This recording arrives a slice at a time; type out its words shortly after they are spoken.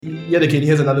Yet again,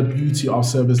 here's another beauty of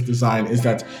service design is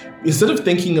that instead of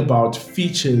thinking about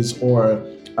features or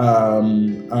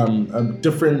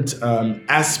different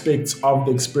aspects of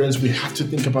the experience, we have to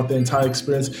think about the entire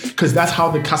experience, because that's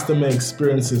how the customer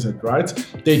experiences it, right?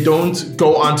 They don't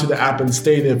go onto the app and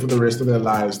stay there for the rest of their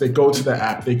lives. They go to the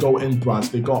app, they go in branch,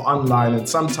 they go online, and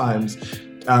sometimes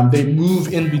they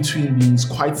move in between these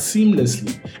quite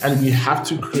seamlessly. And we have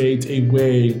to create a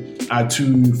way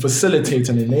to facilitate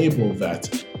and enable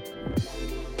that.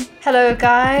 Hello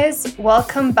guys,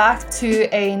 welcome back to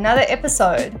another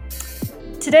episode.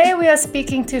 Today we are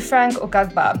speaking to Frank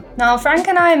Ogagba. Now Frank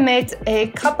and I met a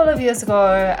couple of years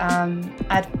ago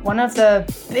at one of the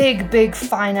big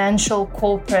financial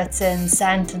corporates in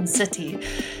Sandton City.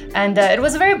 And it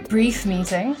was a very brief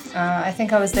meeting. I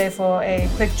think I was there for a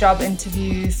quick job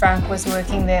interview. Frank was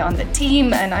working there on the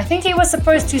team, and I think he was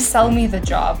supposed to sell me the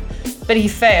job, but he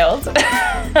failed.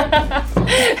 That's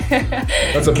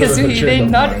a bit of a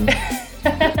trend of mine.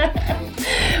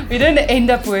 We didn't end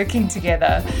up working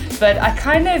together, but I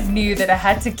kind of knew that I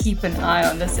had to keep an eye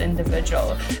on this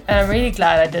individual, and I'm really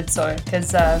glad I did so,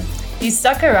 because he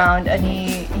stuck around and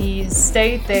he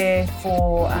stayed there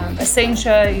for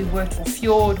Essentia. He worked for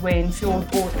Fjord when Fjord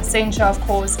bought Essentia, of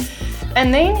course,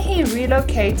 and then he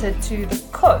relocated to the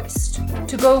coast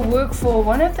to go work for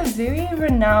one of the very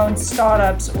renowned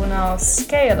startups, or now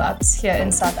scale-ups here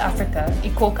in South Africa,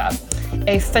 Ikhokha,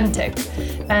 a fintech.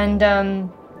 And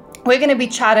we're going to be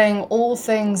chatting all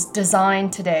things design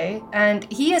today, and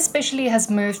he especially has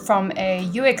moved from a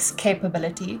UX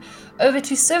capability over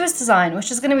to service design, which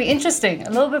is going to be interesting,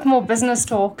 a little bit more business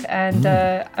talk, and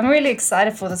I'm really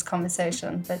excited for this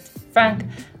conversation. But Frank,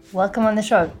 welcome on the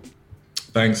show.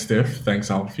 Thanks, Steph.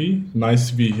 Thanks, Alfie. Nice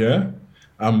to be here.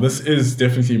 This is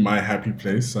definitely my happy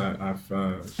place. I've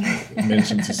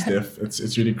mentioned to Steph,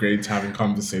 it's really great having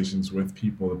conversations with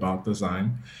people about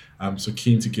design. I'm so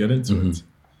keen to get into it.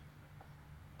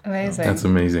 Amazing. That's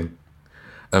amazing.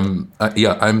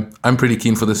 I'm pretty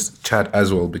keen for this chat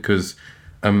as well, because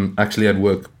actually at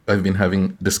work I've been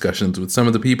having discussions with some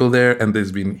of the people there, and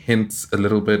there's been hints a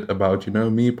little bit about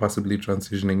me possibly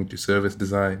transitioning to service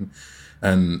design,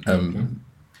 and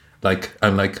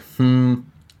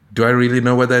do I really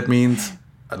know what that means?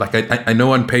 Like I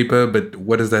know on paper, but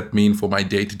what does that mean for my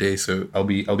day to day? So I'll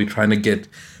be trying to get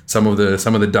some of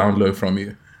the down low from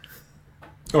you.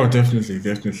 Oh,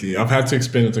 definitely. I've had to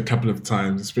explain it a couple of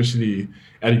times, especially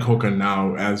at Ikhokha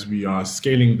now, as we are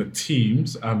scaling the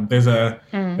teams. There's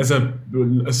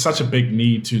such a big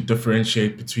need to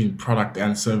differentiate between product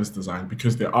and service design,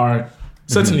 because there are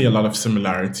certainly a lot of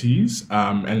similarities,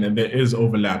 and then there is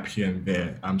overlap here and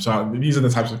there. So these are the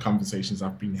types of conversations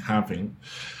I've been having.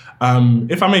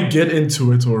 If I may get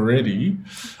into it already,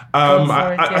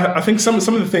 I think some of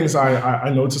the things I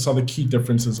notice are the key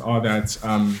differences are that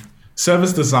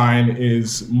service design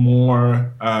is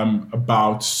more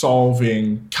about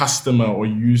solving customer or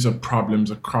user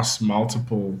problems across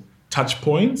multiple touch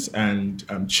points and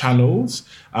channels,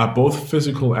 both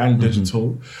physical and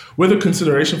digital, with a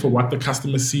consideration for what the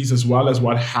customer sees as well as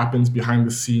what happens behind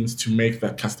the scenes to make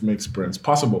that customer experience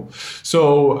possible.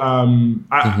 So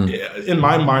in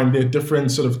my mind, there are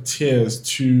different sort of tiers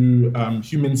to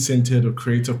human-centered or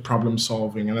creative problem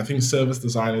solving. And I think service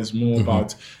design is more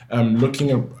about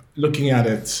looking at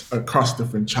it across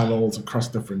different channels, across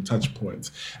different touch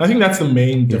points. And I think that's the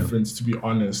main difference, to be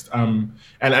honest. And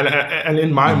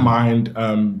in my mind,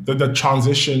 the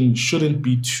transition shouldn't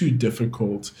be too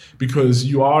difficult, because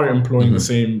you are employing the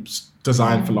same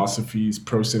design philosophies,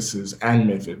 processes, and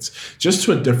methods, just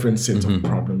to a different set of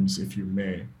problems, if you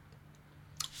may.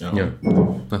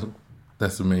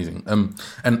 That's amazing.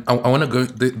 And I want to go.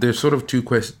 There's sort of two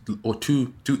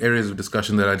areas of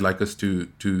discussion that I'd like us to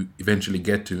eventually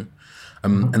get to,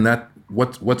 and that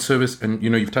what service, and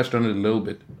you've touched on it a little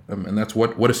bit, and that's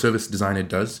what a service designer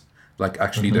does, like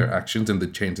actually their actions and the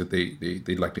change that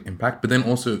they'd like to impact, but then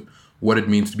also what it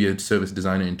means to be a service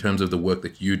designer in terms of the work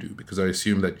that you do, because I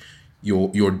assume that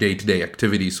your day-to-day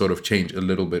activities sort of change a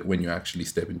little bit when you actually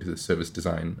step into the service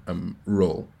design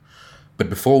role. But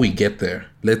before we get there,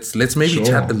 let's maybe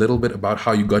chat a little bit about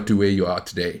how you got to where you are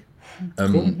today. I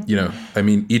mean,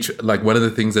 one of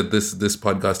the things that this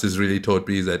podcast has really taught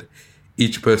me is that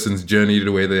each person's journey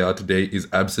to where they are today is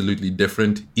absolutely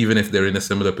different, even if they're in a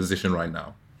similar position right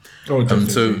now. Oh, definitely.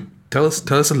 So tell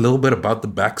us a little bit about the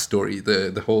backstory,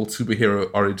 the whole superhero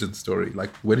origin story.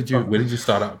 Like, where did you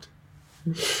start out?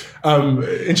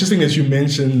 Interesting that you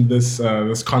mentioned this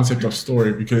concept of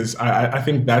story, because I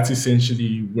think that's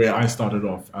essentially where I started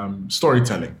off,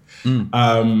 storytelling.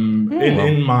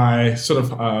 In my sort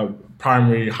of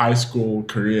primary high school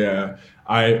career,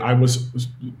 I was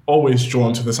always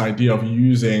drawn to this idea of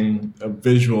using a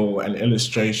visual and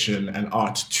illustration and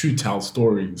art to tell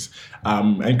stories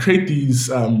and create these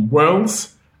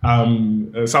worlds.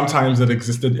 Sometimes that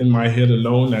existed in my head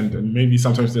alone, and maybe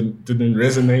sometimes didn't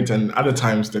resonate, and other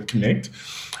times that connect.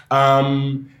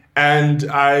 And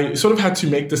I sort of had to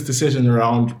make this decision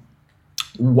around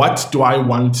what do I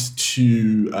want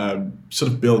to sort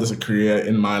of build as a career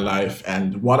in my life,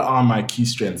 and what are my key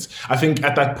strengths? I think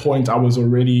at that point I was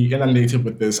already inundated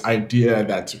with this idea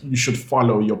that you should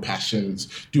follow your passions,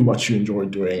 do what you enjoy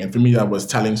doing. And for me, that was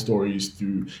telling stories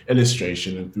through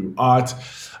illustration and through art.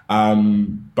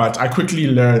 But I quickly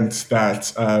learned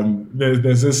that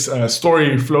there's this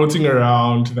story floating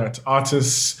around that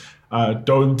artists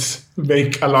don't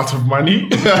make a lot of money.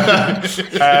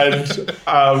 And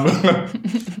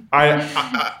I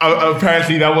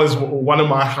apparently that was one of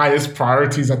my highest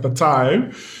priorities at the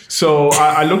time. So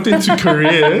I looked into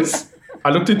careers.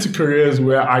 I looked into careers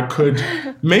where I could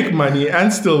make money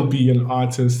and still be an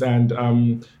artist. And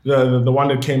the one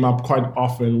that came up quite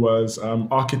often was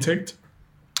architect.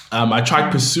 I tried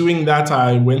pursuing that.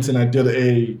 I went and I did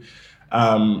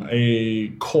a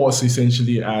course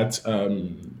essentially at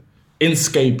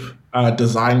Inkscape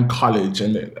Design College,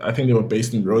 and I think they were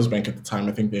based in Rosebank at the time.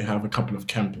 I think they have a couple of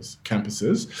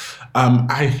campuses.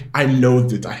 I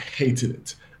loathed it. I hated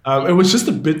it. It was just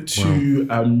a bit too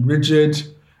rigid,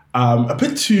 a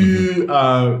bit too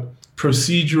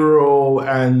procedural,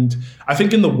 and I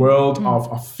think in the world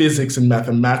of physics and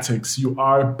mathematics, you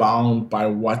are bound by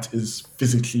what is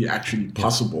physically actually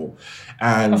possible.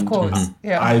 And of course,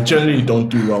 I generally don't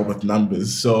do well with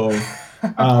numbers, so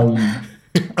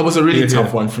it was a really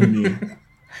tough one for me.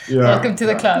 Yeah. Welcome to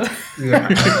the club.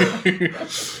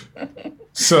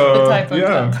 So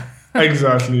club.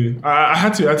 Exactly. I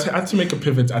had to make a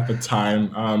pivot at the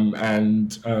time,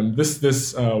 and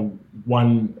this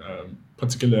one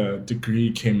particular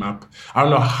degree came up. I don't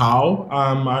know how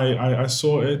I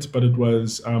saw it, but it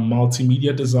was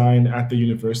multimedia design at the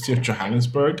University of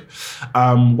Johannesburg.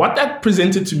 What that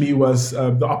presented to me was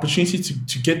the opportunity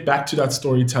to get back to that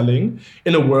storytelling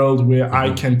in a world where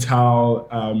I can tell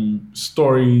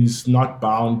stories not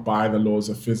bound by the laws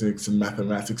of physics and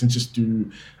mathematics, and just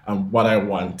do what I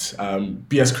want,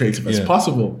 be as creative as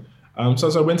possible. So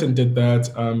as I went and did that,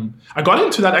 I got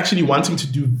into that actually wanting to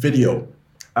do video.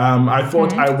 I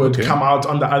thought I would come out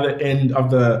on the other end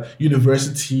of the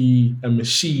university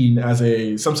machine as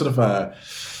some sort of a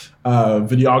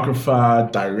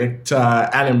videographer, director,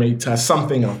 animator,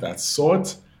 something of that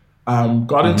sort.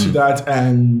 Got into that,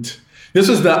 and this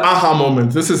was the aha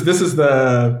moment. This is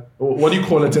the, what do you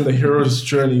call it in the hero's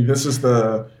journey? This was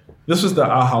the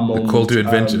aha moment. The call to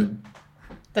adventure.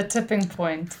 The tipping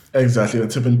point. Exactly, the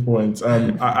tipping point.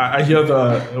 I hear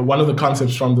one of the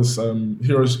concepts from this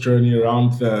hero's journey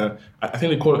around I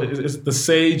think they call it is the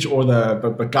sage or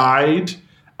the guide.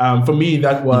 For me,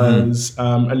 that was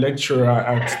a lecturer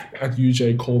at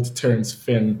UJ called Terence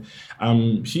Finn.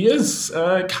 He is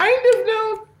kind of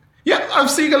now. Yeah, I'm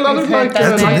seeing a lot of like.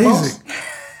 That's amazing.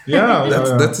 Yeah,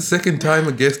 that's the second time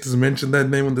a guest has mentioned that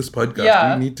name on this podcast.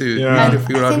 Yeah. We need to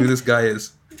figure out who this guy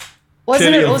is.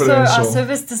 Wasn't it also our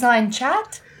service design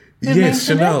chat? Yes,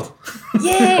 Chanel.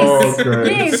 Yes. Oh, great.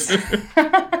 Yes.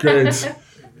 Great.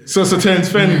 So Terence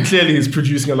Finn clearly is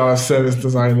producing a lot of service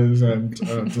designers and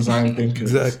design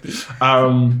thinkers. Exactly.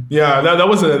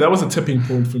 That was a tipping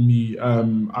point for me.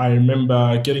 I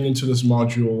remember getting into this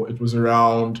module. It was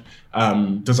around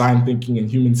design thinking and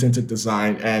human-centered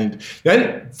design, and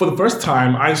then for the first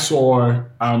time, I saw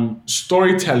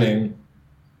storytelling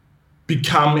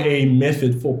become a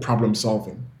method for problem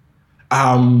solving.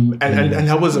 And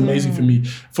that was amazing for me.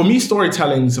 For me,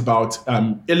 storytelling is about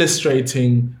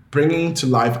illustrating, bringing to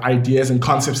life ideas and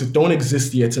concepts that don't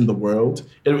exist yet in the world.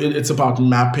 It's about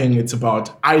mapping, it's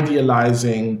about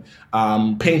idealizing,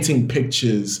 painting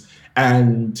pictures.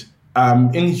 And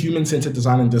in human-centered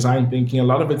design and design thinking, a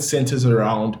lot of it centers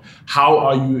around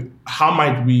how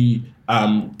might we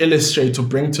illustrate or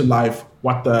bring to life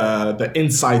what the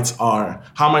insights are.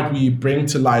 How might we bring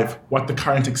to life what the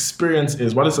current experience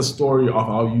is? What is the story of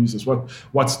our users?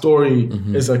 What story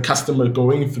is a customer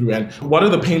going through, and what are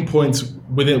the pain points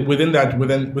within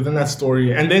that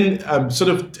story? And then sort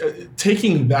of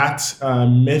taking that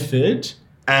method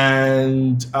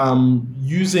and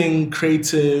using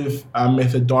creative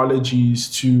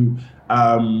methodologies to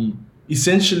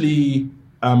essentially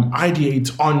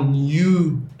ideate on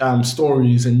new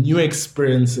stories and new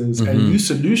experiences and new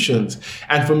solutions.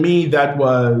 And for me, that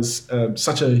was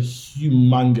such a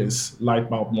humongous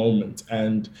light bulb moment.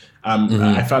 And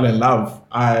I fell in love.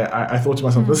 I thought to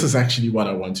myself, this is actually what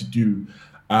I want to do.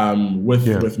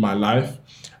 with my life.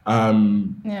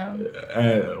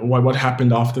 What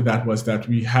happened after that was that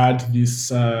we had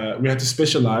to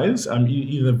specialize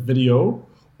either video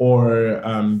or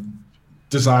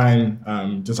design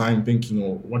thinking,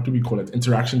 or what do we call it?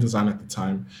 Interaction design at the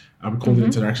time. We called it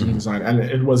interaction design, and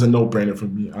it was a no-brainer for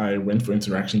me. I went for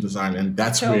interaction design, and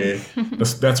that's where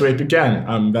it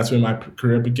began. That's where my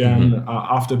career began.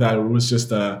 After that, it was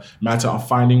just a matter of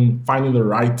finding the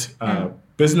right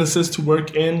businesses to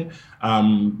work in,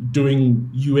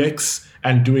 doing UX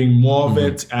and doing more of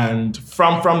it. And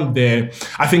from there,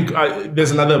 I think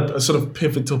there's another sort of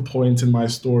pivotal point in my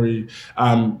story.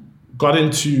 Got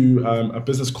into a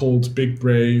business called Big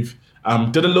Brave.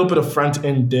 Did a little bit of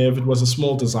front-end dev. It was a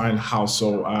small design house,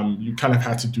 so you kind of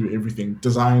had to do everything,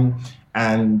 design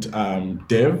and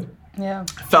dev. Yeah.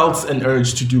 Felt an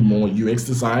urge to do more UX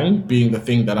design, being the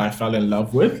thing that I fell in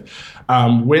love with.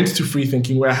 Went to free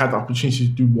thinking, where I had the opportunity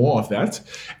to do more of that.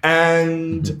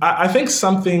 And I think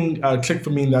something clicked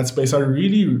for me in that space. I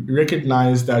really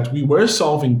recognized that we were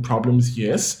solving problems,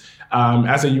 yes.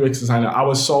 As a UX designer, I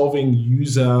was solving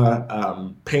user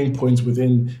pain points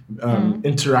within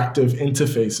interactive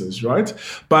interfaces, right?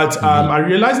 But I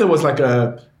realized there was like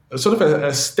a sort of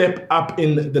a step up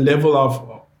in the level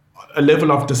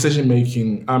of decision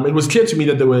making. It was clear to me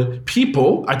that there were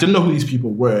people, I didn't know who these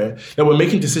people were, that were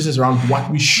making decisions around what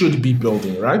we should be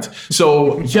building, right?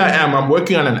 So here I am, I'm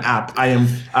working on an app. I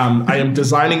am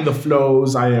designing the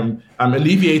flows. I am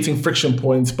alleviating friction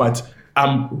points, but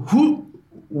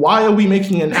why are we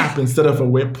making an app instead of a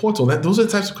web portal? Those are the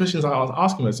types of questions I was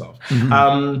asking myself.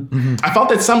 I felt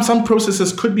that some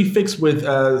processes could be fixed with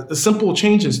simple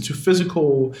changes to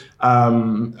physical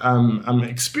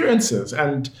experiences,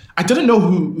 and I didn't know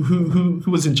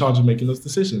who was in charge of making those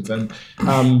decisions. And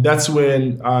that's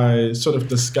when I sort of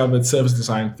discovered service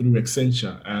design through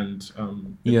Accenture, and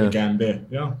it began there.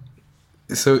 Yeah.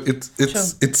 So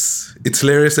it's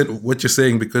hilarious at what you're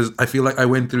saying, because I feel like I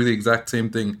went through the exact same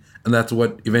thing, and that's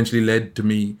what eventually led to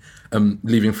me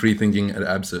leaving free thinking at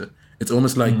ABSA. It's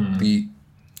almost like the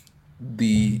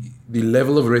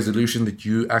level of resolution that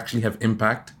you actually have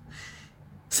impact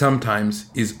sometimes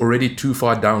is already too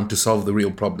far down to solve the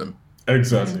real problem.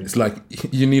 Exactly. It's like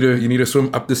you need to swim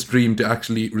up the stream to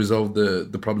actually resolve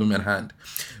the problem at hand.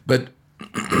 But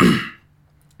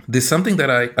there's something that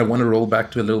I want to roll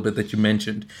back to a little bit that you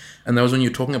mentioned, and that was when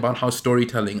you're talking about how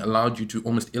storytelling allowed you to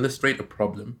almost illustrate a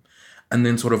problem and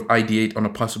then sort of ideate on a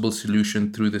possible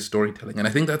solution through the storytelling. And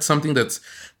I think that's something that's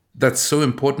so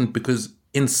important, because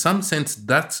in some sense,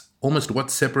 that's almost what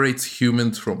separates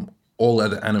humans from all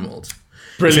other animals.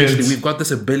 Brilliant. Essentially, we've got this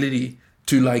ability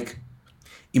to like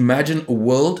imagine a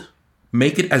world,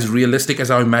 make it as realistic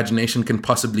as our imagination can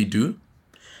possibly do,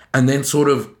 and then sort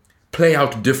of play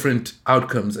out different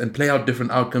outcomes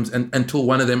until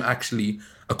one of them actually,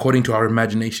 according to our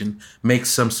imagination, makes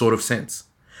some sort of sense.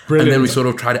 Brilliant. And then we sort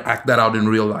of try to act that out in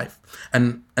real life.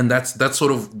 And that's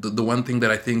sort of the one thing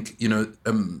that I think,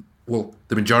 the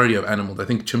majority of animals, I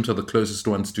think chimps are the closest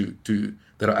ones to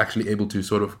that are actually able to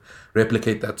sort of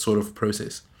replicate that sort of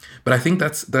process. But I think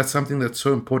that's something that's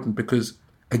so important, because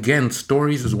again,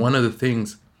 stories is one of the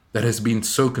things that has been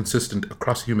so consistent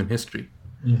across human history.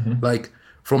 Like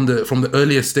from the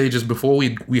earliest stages, before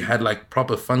we had like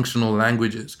proper functional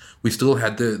languages, we still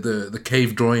had the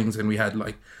cave drawings, and we had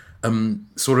like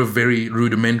sort of very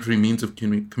rudimentary means of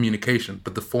communication,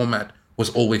 but the format was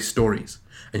always stories.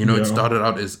 And it started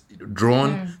out as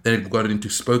drawn, then it got into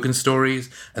spoken stories,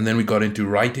 and then we got into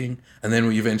writing, and then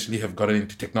we eventually have gotten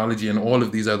into technology and all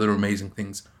of these other amazing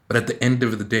things. But at the end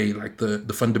of the day, like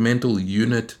the fundamental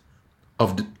unit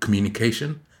of the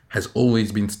communication has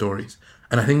always been stories.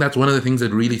 And I think that's one of the things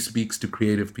that really speaks to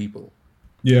creative people.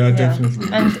 Yeah, definitely.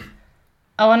 And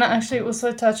I want to actually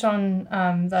also touch on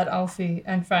that Alfie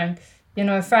and Frank.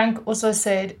 Frank also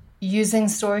said using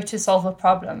story to solve a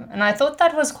problem. And I thought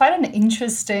that was quite an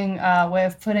interesting way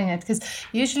of putting it, because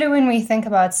usually when we think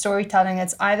about storytelling,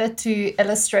 it's either to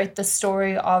illustrate the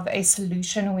story of a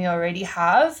solution we already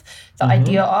have, the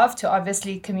idea of, to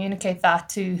obviously communicate that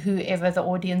to whoever the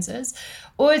audience is,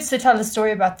 or it's to tell a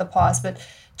story about the past. But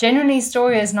generally,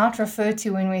 story is not referred to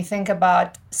when we think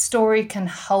about story can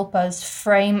help us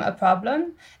frame a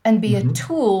problem and be a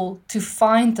tool to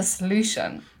find the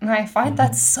solution. And I find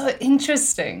that so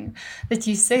interesting that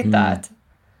you said that.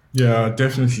 Yeah,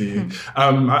 definitely.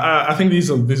 I think these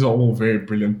are all very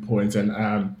brilliant points. And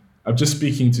I'm just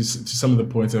speaking to some of the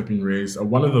points that have been raised.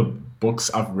 One of the books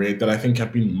I've read that I think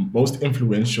have been most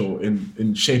influential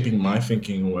in shaping my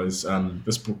thinking was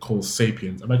this book called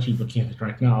 *Sapiens*. I'm actually looking at it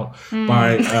right now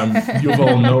by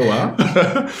Yuval Noah,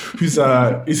 who's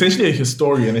essentially a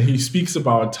historian, and he speaks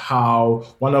about how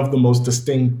one of the most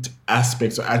distinct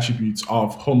aspects or attributes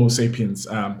of Homo sapiens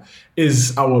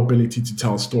is our ability to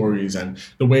tell stories, and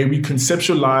the way we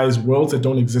conceptualize worlds that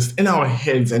don't exist in our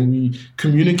heads, and we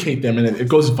communicate them, and it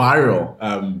goes viral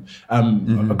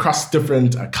across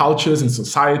different cultures and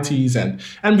societies, and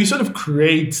we sort of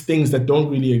create things that don't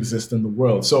really exist in the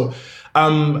world. So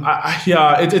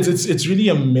it's really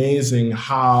amazing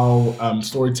how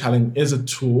storytelling is a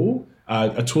tool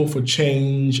for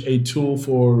change, a tool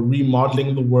for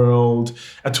remodeling the world,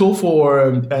 a tool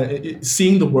for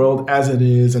seeing the world as it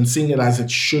is and seeing it as it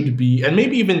should be, and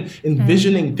maybe even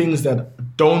envisioning things that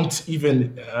don't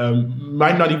even,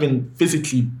 might not even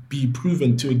physically be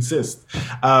proven to exist.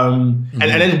 And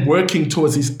then working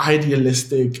towards these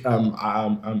idealistic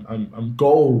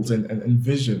goals and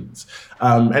visions.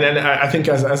 And then I think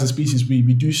as a species, we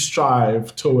do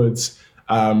strive towards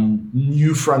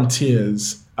new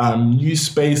frontiers, new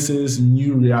spaces,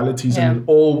 new realities, and it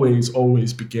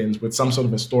always begins with some sort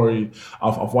of a story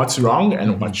of what's wrong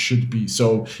and what should be.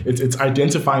 So it's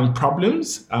identifying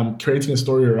problems, creating a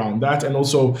story around that, and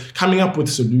also coming up with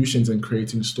solutions and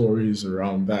creating stories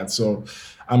around that. So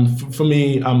for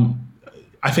me,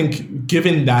 I think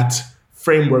given that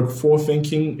framework for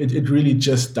thinking, it really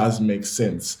just does make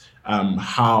sense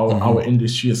how our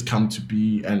industry has come to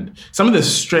be, and some of the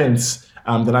strengths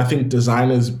that I think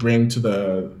designers bring to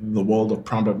the world of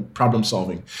problem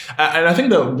solving. And I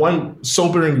think the one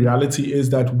sobering reality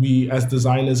is that we as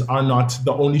designers are not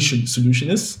the only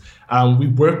solutionists. We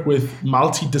work with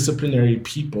multidisciplinary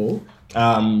people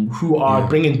who are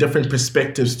bringing different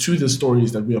perspectives to the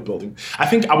stories that we are building. I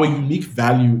think our unique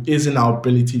value is in our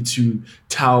ability to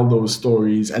tell those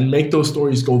stories and make those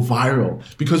stories go viral,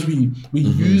 because we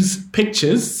use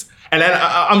pictures. And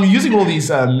I'm using all these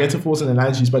metaphors and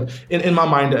analogies, but in my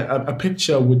mind, a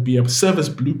picture would be a service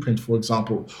blueprint, for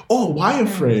example, or a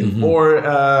wireframe, or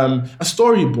a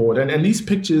storyboard. And these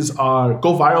pictures go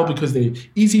viral because they're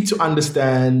easy to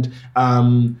understand.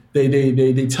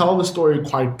 They tell the story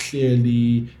quite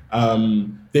clearly.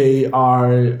 They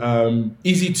are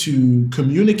easy to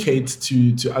communicate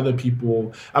to other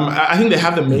people. I think they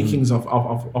have the makings of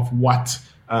what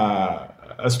a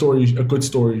good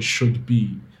story should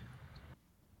be.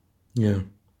 Yeah,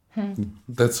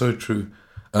 that's so true.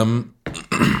 And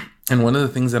one of the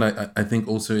things that I think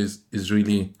also is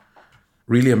really,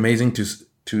 really amazing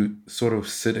to sort of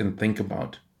sit and think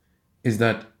about is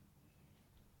that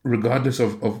regardless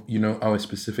of our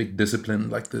specific discipline,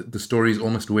 like the story is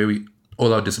almost where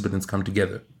all our disciplines come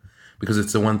together, because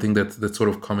it's the one thing that's sort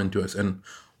of common to us. And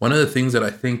one of the things that I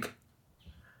think,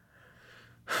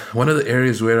 one of the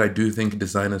areas where I do think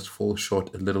designers fall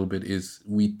short a little bit is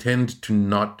we tend to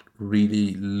not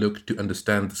really look to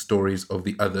understand the stories of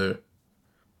the other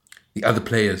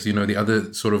players, the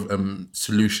other sort of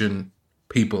solution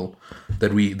people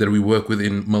that we work with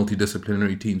in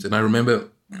multidisciplinary teams. And I remember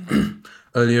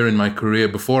earlier in my career,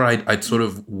 before I'd sort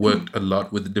of worked a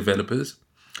lot with the developers,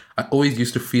 I always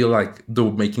used to feel like they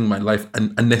were making my life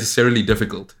unnecessarily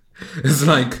difficult. It's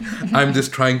like I'm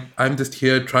just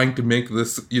here trying to make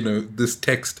this, this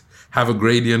text have a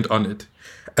gradient on it.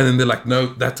 And then they're like,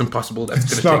 no, that's impossible. That's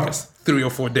going to take us 3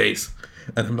 or 4 days.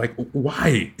 And I'm like,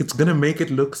 why? It's going to make it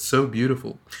look so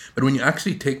beautiful. But when you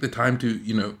actually take the time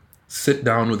to, sit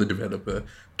down with a developer,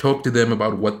 talk to them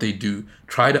about what they do,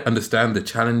 try to understand the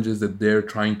challenges that they're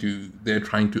trying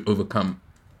to overcome.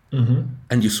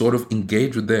 And you sort of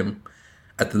engage with them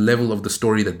at the level of the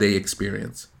story that they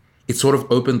experience. It sort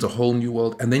of opens a whole new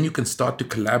world, and then you can start to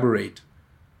collaborate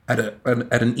at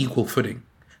an equal footing,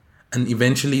 and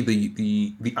eventually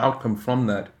the outcome from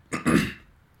that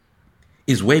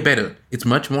is way better. It's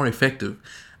much more effective,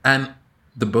 and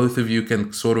the both of you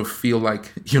can sort of feel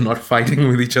like you're not fighting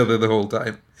with each other the whole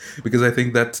time, because I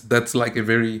think that's like a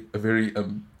very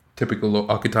typical or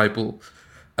archetypal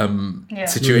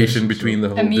situation between the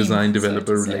whole design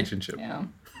developer relationship. Yeah.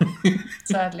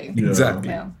 Sadly.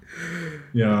 Exactly.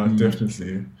 Yeah,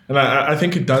 definitely. And I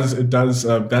think it does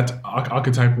that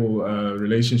archetypal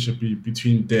relationship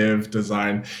between dev,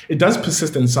 design, it does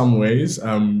persist in some ways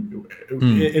in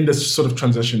this sort of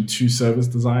transition to service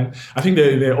design. I think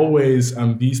they're always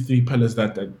these 3 pillars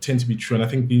that tend to be true. And I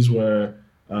think these were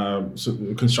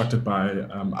constructed by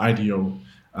IDEO,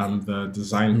 the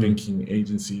design thinking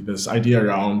agency, this idea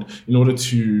around, in order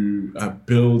to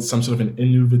build some sort of an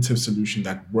innovative solution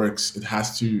that works, it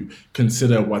has to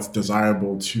consider what's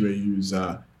desirable to a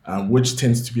user which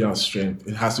tends to be our strength.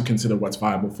 It has to consider what's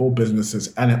viable for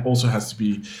businesses, and it also has to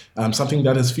be something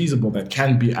that is feasible, that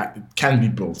can be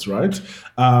built, right?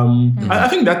 I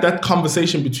think that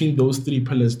conversation between those three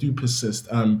pillars do persist.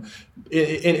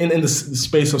 In the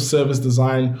space of service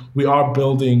design, we are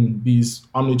building these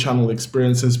omni-channel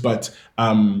experiences, but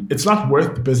it's not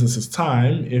worth the business's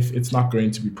time if it's not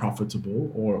going to be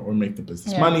profitable or make the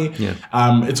business money. Yeah.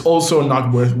 It's also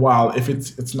not worthwhile if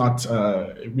it's not,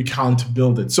 we can't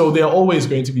build it. So there are always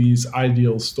going to be these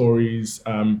ideal stories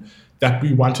that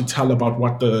we want to tell about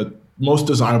what the most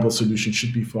desirable solution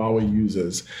should be for our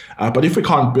users. But if we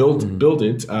can't build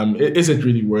it, is it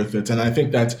really worth it? And I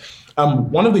think that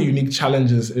one of the unique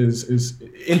challenges is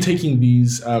in taking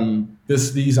these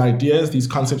ideas, these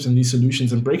concepts, and these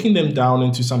solutions, and breaking them down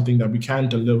into something that we can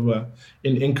deliver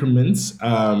in increments,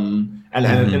 and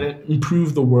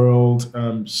improve the world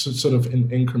sort of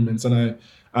in increments. And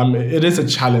it is a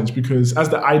challenge, because as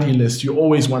the idealist, you're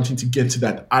always wanting to get to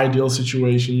that ideal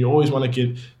situation. You always want to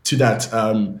get to that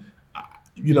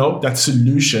that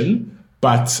solution,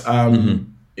 but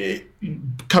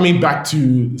coming back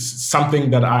to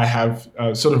something that I have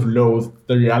sort of loathed,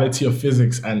 the reality of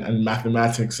physics and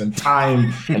mathematics and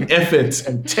time and effort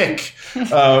and tech,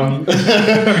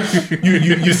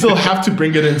 you still have to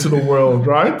bring it into the world,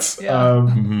 right? Yeah.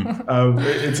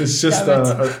 It's just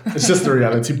the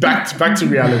reality. Back to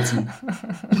reality.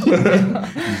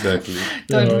 Exactly.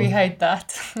 Don't we hate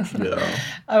that? Yeah.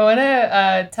 I want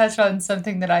to touch on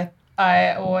something that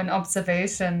or an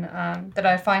observation that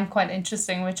I find quite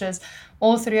interesting, which is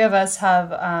all three of us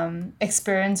have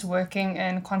experience working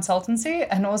in consultancy,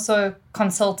 and also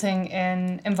consulting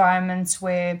in environments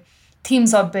where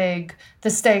teams are big, the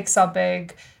stakes are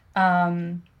big,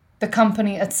 the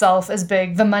company itself is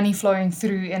big, the money flowing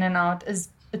through in and out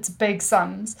it's big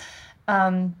sums.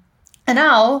 And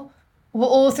now we're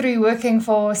all three working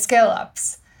for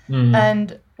scale-ups.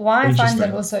 And why I find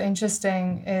that also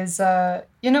interesting is,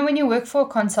 when you work for a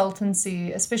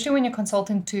consultancy, especially when you're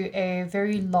consulting to a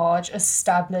very large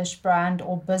established brand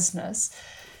or business,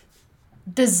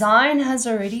 design has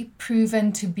already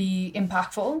proven to be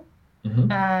impactful,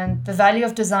 and the value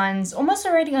of design is almost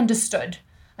already understood.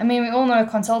 I mean, we all know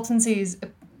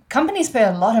companies pay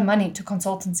a lot of money to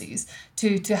consultancies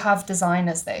to have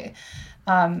designers there.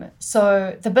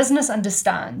 So the business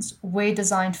understands where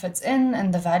design fits in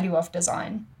and the value of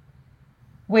design.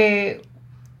 Where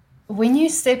when you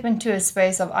step into a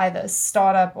space of either a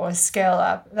startup or a scale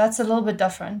up, that's a little bit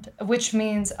different, which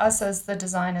means us as the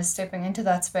designers stepping into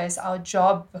that space, our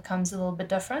job becomes a little bit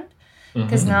different.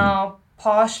 Because now,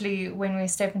 partially when we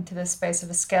step into the space of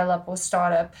a scale up or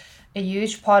startup, a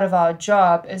huge part of our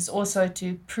job is also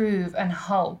to prove and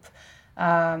help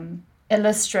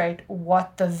illustrate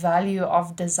what the value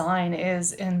of design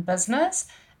is in business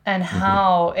and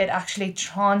how it actually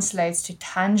translates to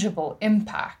tangible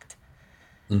impact.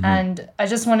 And I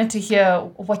just wanted to hear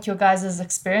what your guys'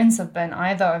 experience have been,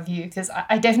 either of you, because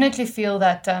I definitely feel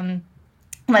that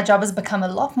my job has become a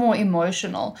lot more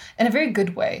emotional in a very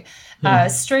good way.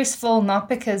 Stressful, not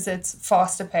because it's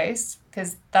faster paced,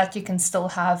 because that you can still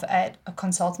have at a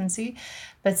consultancy,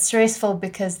 but stressful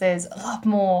because there's a lot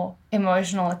more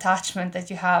emotional attachment that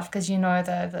you have, because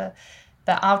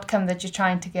the outcome that you're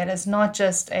trying to get is not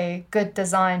just a good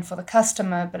design for the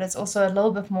customer, but it's also a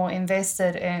little bit more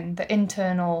invested in the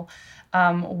internal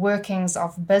workings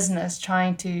of business,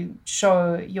 trying to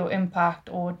show your impact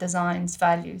or design's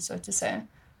value, so to say.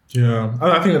 Yeah,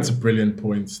 I think that's a brilliant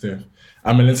point, Steph.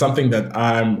 I mean, it's something that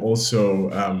I'm also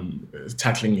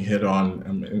tackling head on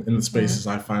in the spaces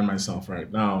I find myself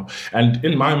right now. And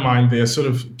in my mind, there are sort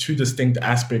of two distinct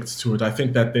aspects to it. I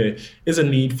think that there is a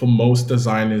need for most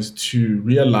designers to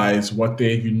realize what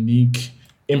their unique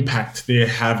impact they're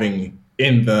having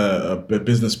in the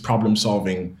business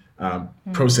problem-solving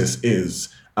process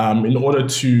is. In order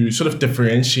to sort of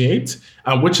differentiate,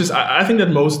 which is, I think that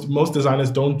most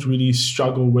designers don't really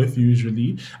struggle with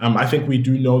usually. I think we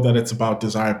do know that it's about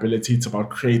desirability. It's about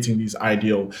creating these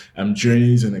ideal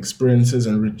journeys and experiences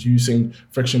and reducing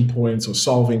friction points or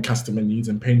solving customer needs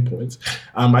and pain points.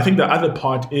 I think the other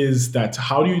part is that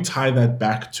how do you tie that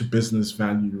back to business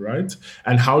value, right?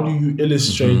 And how do you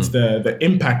illustrate the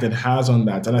impact it has on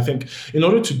that? And I think in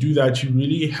order to do that, you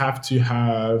really have to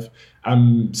have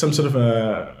some sort of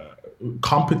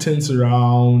competence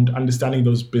around understanding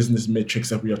those business metrics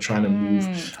that we are trying to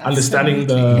move, understanding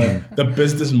the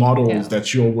business models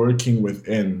that you're working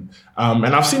within. And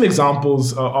I've seen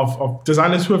examples of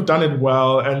designers who have done it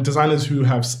well and designers who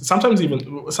have sometimes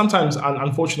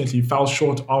unfortunately fell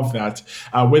short of that,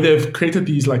 where they've created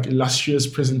these like illustrious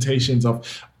presentations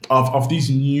of these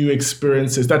new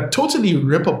experiences that totally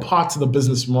rip apart the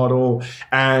business model.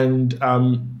 And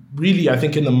really, I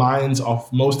think in the minds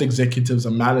of most executives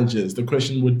and managers, the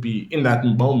question would be in that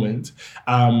moment,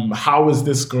 how is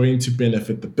this going to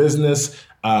benefit the business?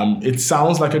 It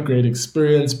sounds like a great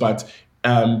experience, but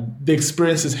the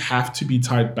experiences have to be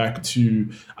tied back to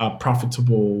a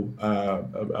profitable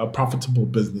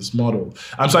business model.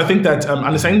 So I think that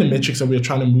understanding the metrics that we're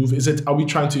trying to move, are we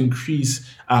trying to increase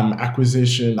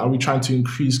acquisition? Are we trying to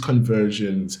increase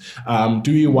conversions?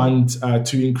 Do we want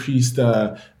to increase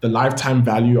the lifetime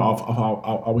value of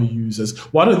our users?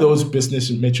 What are those business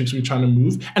metrics we're trying to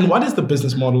move? And what is the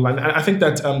business model? And I think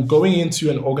that going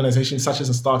into an organization such as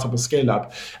a startup or scale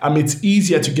up, it's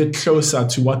easier to get closer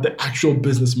to what the actual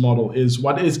business model is.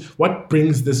 What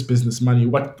brings this business money?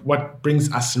 What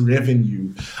brings us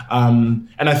revenue? And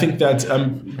I think that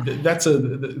that's a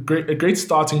great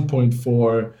starting point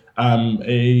for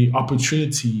a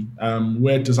opportunity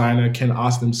where a designer can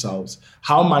ask themselves,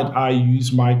 how might I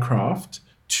use my craft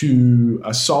to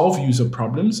solve user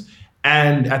problems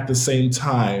and at the same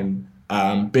time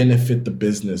benefit the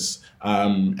business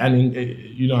and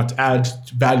to add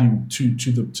value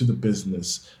to the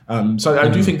business. So I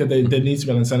do think that there needs to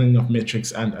be an understanding of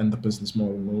metrics and the business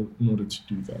model in order to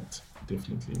do that.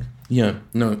 Definitely. Yeah.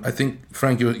 No, I think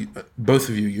Frank, both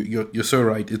of you're so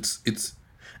right. It's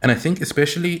and I think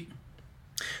especially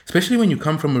when you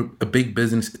come from a big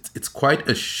business, it's quite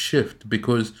a shift,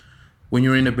 because when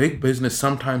you're in a big business,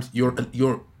 sometimes you're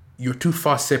too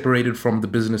far separated from the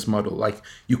business model. Like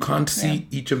you can't see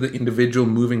each of the individual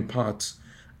moving parts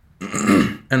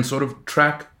and sort of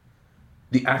track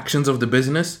the actions of the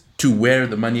business to where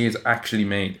the money is actually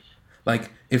made. Like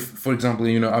if, for example,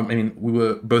 we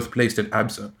were both placed at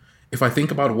ABSA. If I think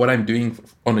about what I'm doing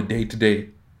on a day-to-day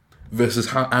versus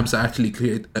how ABSA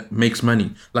actually makes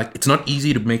money, like it's not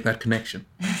easy to make that connection.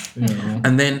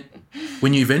 And then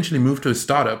when you eventually move to a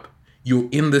startup, you're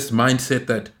in this mindset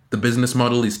that the business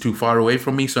model is too far away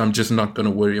from me, so I'm just not going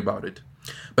to worry about it.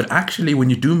 But actually, when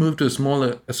you do move to a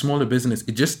smaller business,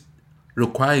 it just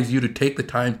requires you to take the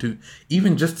time to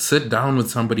even just sit down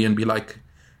with somebody and be like,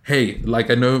 hey,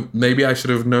 like I know maybe I should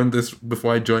have known this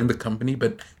before I joined the company,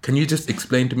 but can you just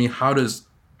explain to me how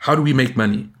do we make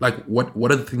money? Like what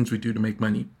are the things we do to make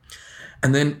money?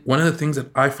 And then one of the things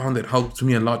that I found that helped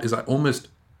me a lot is I almost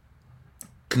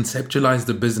conceptualize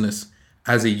the business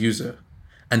as a user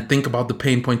and think about the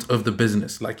pain points of the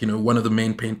business. Like, one of the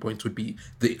main pain points would be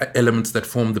the elements that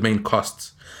form the main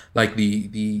costs, like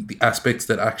the aspects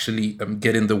that actually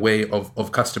get in the way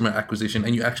of customer acquisition.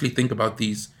 And you actually think about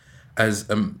these as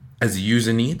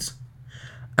user needs.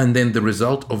 And then the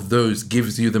result of those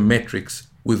gives you the metrics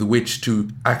with which to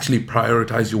actually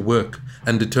prioritize your work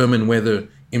and determine whether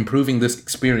improving this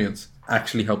experience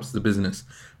actually helps the business.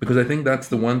 Because I think that's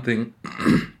the one thing,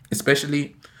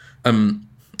 especially, and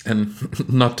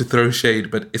not to throw shade,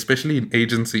 but especially in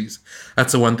agencies,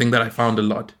 that's the one thing that I found a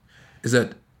lot, is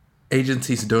that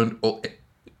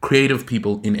creative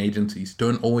people in agencies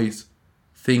don't always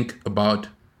think about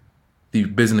the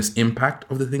business impact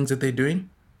of the things that they're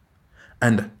doing,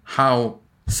 and how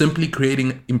simply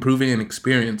improving an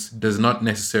experience does not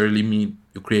necessarily mean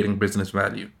you're creating business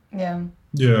value. Yeah.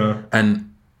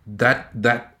 And that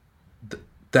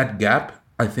gap,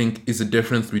 I think, is the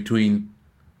difference between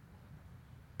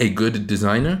a good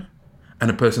designer and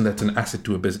a person that's an asset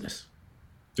to a business.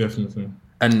 Definitely.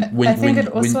 And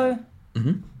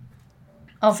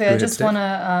Alfie, I just want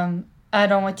to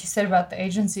add on what you said about the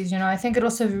agencies. I think it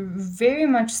also very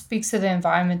much speaks to the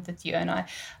environment that you're in. I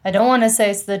don't want to say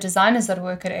it's the designers that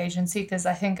work at an agency, because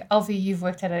I think, Alfie, you've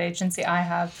worked at an agency. I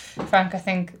have. Frank, I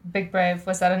think Big Brave,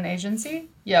 was that an agency?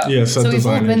 Yeah. So we've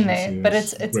all been there. Yes. But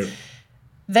it's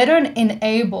they don't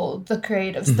enable the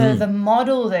creatives. Mm-hmm. The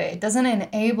model there doesn't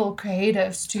enable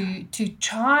creatives to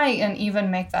try and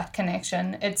even make that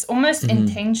connection. It's almost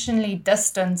intentionally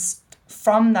distanced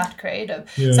from that creative.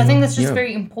 Yeah. So I think that's just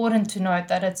very important to note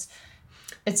that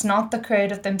it's not the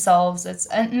creative themselves.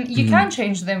 And you can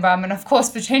change the environment, of course,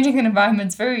 but changing an environment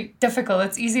is very difficult.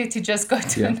 It's easier to just go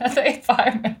to another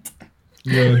environment.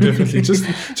 Yeah, definitely. Just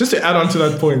to add on to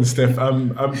that point, Steph,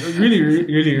 really,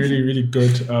 really, really, really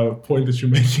good point that you're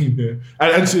making there.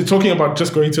 And so talking about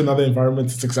just going to another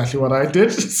environment, it's exactly what I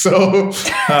did. So,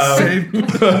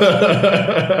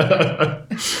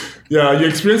 Yeah, you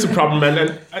experience a problem,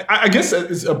 and I guess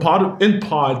it's a part of, in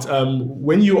part,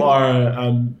 when you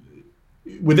are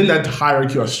within that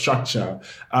hierarchy or structure,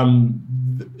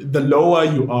 the lower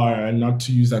you are, and not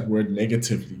to use that word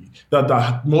negatively,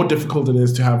 the more difficult it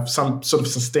is to have some sort of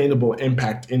sustainable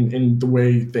impact in the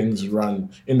way things run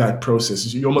in that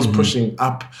process. You're almost pushing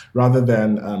up rather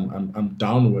than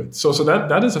downward. So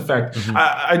that is a fact.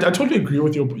 I totally agree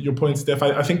with your point, Steph.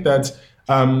 I think that.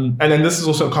 And then this is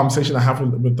also a conversation I have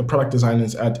with the product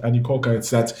designers at Ikhokha. It's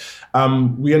that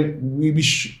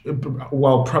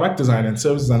product design and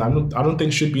service design, I don't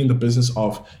think should be in the business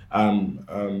of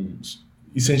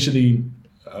essentially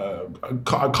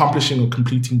accomplishing or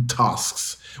completing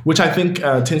tasks, which I think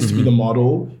tends to be the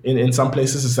model in some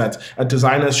places, is that a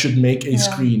designer should make a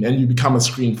screen and you become a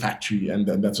screen factory, and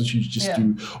that's what you just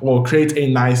do, or create a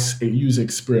nice user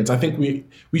experience. I think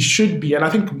we should be, and I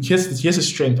think here's the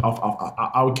strength of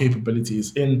our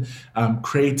capabilities in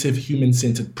creative,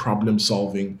 human-centered problem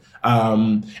solving,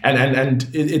 and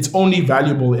it's only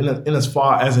valuable in as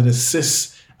far as it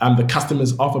assists the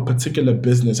customers of a particular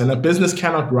business, and a business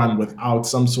cannot run without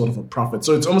some sort of a profit.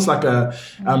 So it's almost like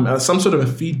some sort of a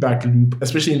feedback loop,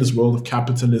 especially in this world of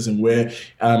capitalism, where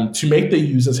to make the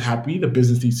users happy, the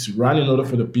business needs to run. In order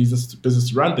for the business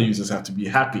to run, the users have to be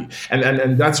happy,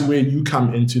 and that's where you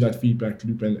come into that feedback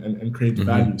loop and create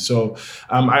value. So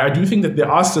I do think that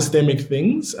there are systemic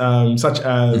things such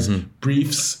as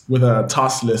briefs with a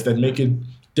task list that make it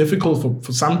difficult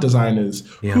for some designers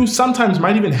who sometimes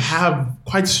might even have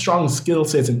quite strong skill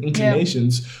sets and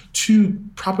inclinations to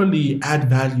properly add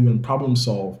value and problem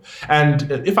solve. And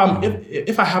if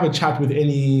I have a chat with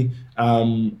any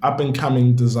up and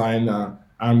coming designer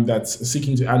that's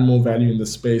seeking to add more value in the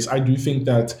space, I do think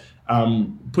that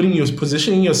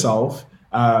positioning yourself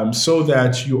so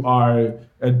that you are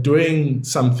doing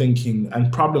some thinking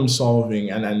and problem solving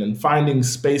and finding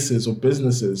spaces or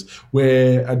businesses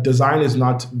where a design is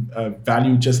not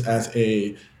valued just as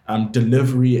a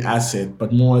delivery asset,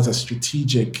 but more as a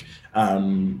strategic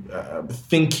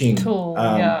thinking tool,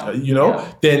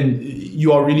 then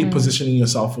you are really positioning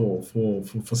yourself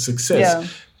for success.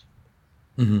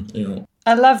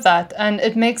 I love that, and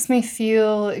it makes me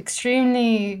feel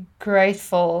extremely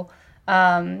grateful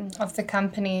of the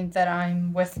company that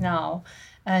I'm with now.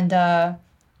 And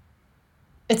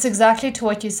it's exactly to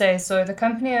what you say. So the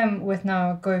company I'm with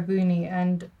now, GoBooney,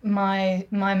 and my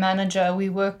manager, we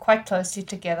work quite closely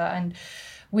together, and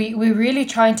we're really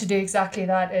trying to do exactly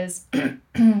that. Is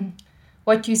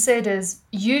what you said is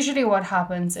usually what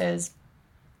happens is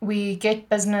we get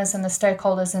business and the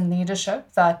stakeholders and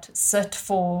leadership that sit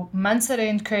for months at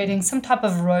end creating some type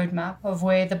of roadmap of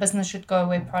where the business should go,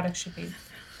 where products should be.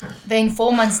 Then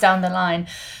 4 months down the line,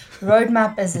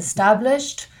 roadmap is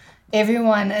established.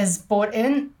 Everyone is bought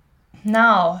in.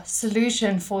 Now,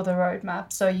 solution for the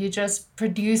roadmap. So you're just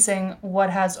producing what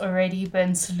has already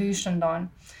been solutioned on.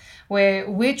 Where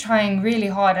we're trying really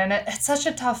hard, and it's such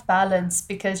a tough balance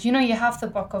because, you have the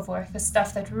book of work, the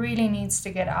stuff that really needs to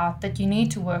get out, that you need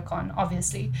to work on,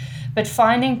 obviously. But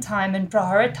finding time and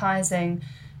prioritizing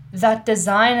that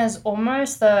design is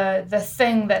almost the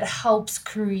thing that helps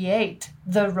create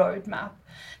the roadmap,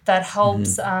 that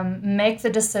helps make the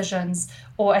decisions,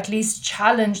 or at least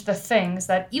challenge the things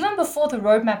that even before the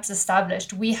roadmap's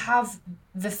established, we have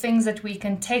the things that we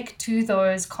can take to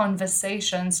those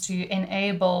conversations to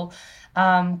enable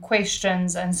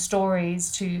questions and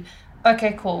stories to,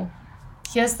 okay, cool,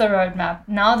 here's the roadmap.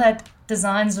 Now that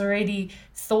design's already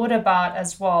thought about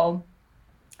as well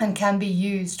and can be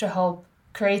used to help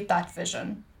create that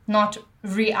vision, not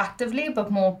reactively, but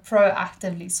more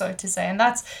proactively, so to say. And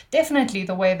that's definitely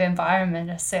the way the environment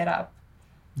is set up.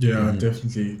 Yeah,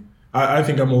 definitely. I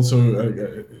think I'm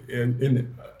also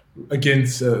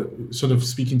against sort of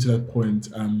speaking to that point,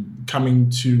 coming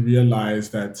to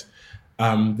realize that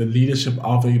the leadership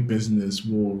of a business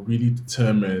will really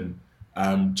determine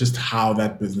just how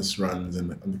that business runs and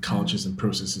the cultures and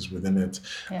processes within it.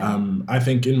 I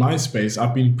think in my space,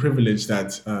 I've been privileged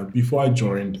that before I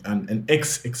joined, an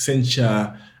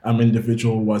ex-Accenture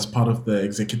individual was part of the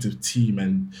executive team,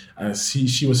 and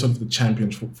she was sort of the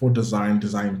champion for design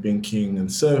thinking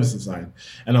and service design.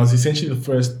 And I was essentially the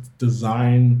first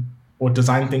design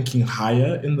thinking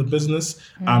hire in the business.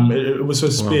 It was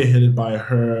sort of spearheaded by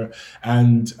her,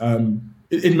 and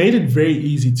it made it very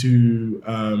easy to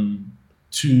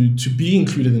be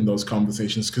included in those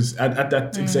conversations, because at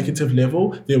that executive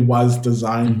level, there was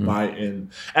design buy-in.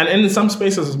 And in some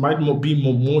spaces, it might be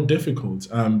more difficult.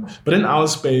 But in our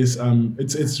space,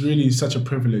 it's really such a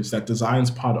privilege that design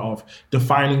is part of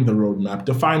defining the roadmap,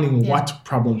 defining what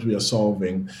problems we are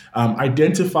solving,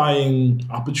 identifying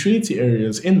opportunity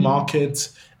areas in market,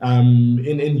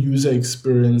 in user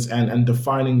experience and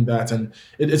defining that. And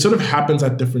it sort of happens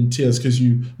at different tiers, because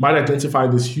you might identify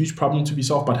this huge problem to be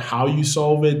solved, but how you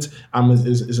solve it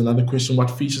is another question.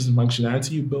 What features and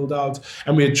functionality you build out.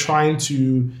 And we're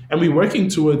working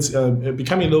towards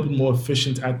becoming a little bit more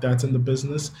efficient at that in the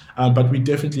business. But we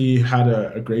definitely had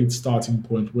a great starting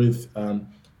point with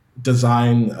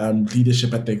design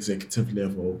leadership at the executive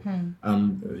level.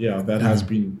 That has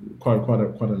been quite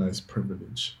a nice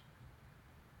privilege.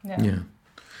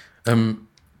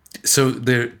 So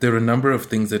there are a number of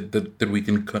things that we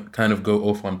can kind of go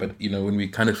off on, but when we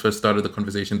kind of first started the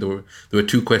conversation, there were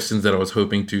two questions that I was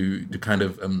hoping to kind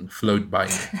of float by,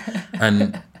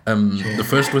 and the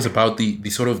first was about the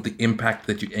sort of the impact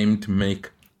that you aim to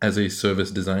make as a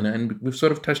service designer, and we've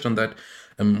sort of touched on that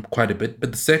quite a bit.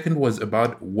 But the second was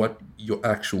about what your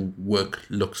actual work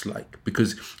looks like,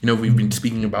 because we've been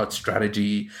speaking about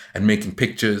strategy and making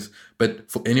pictures, but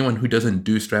for anyone who doesn't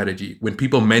do strategy, when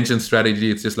people mention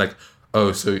strategy, it's just like,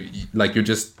 oh, so like you're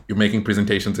making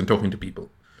presentations and talking to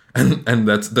people, and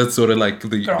that's sort of like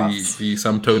the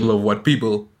sum total of what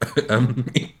people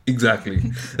exactly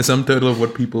the sum total of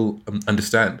what people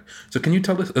understand. So can you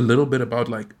tell us a little bit about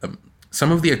like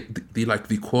some of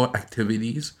the core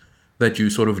activities that you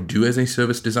sort of do as a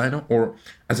service designer, or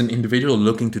as an individual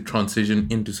looking to transition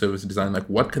into service design? Like,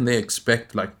 what can they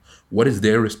expect? Like, what is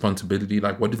their responsibility?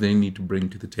 Like, what do they need to bring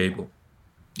to the table?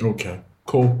 Okay,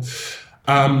 cool.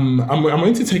 I'm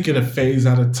going to take it a phase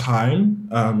at a time,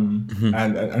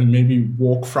 and maybe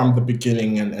walk from the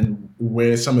beginning and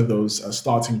where some of those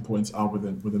starting points are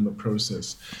within the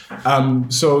process.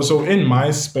 So in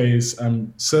my space,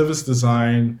 service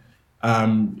design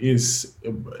is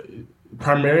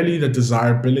primarily the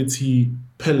desirability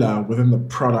pillar within the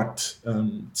product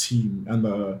team and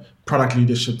the product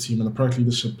leadership team. And the product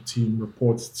leadership team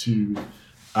reports to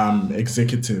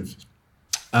executive.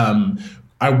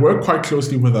 I work quite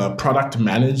closely with a product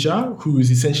manager who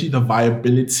is essentially the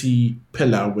viability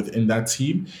pillar within that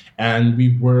team. And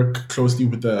we work closely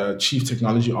with the chief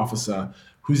technology officer,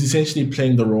 who's essentially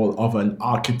playing the role of an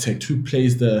architect who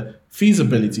plays the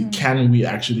feasibility. Can we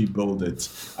actually build it?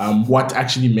 What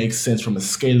actually makes sense from a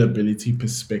scalability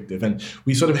perspective? And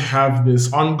we sort of have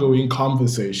this ongoing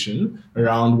conversation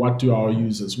around what do our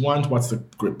users want? What's the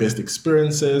best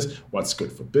experiences? What's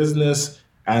good for business?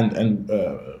 And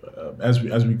as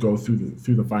we go through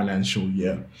the financial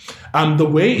year, the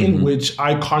way in which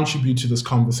I contribute to this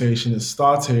conversation is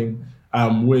starting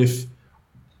with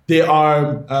there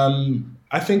are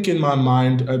I think in my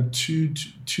mind two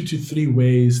to three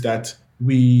ways that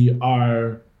we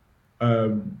are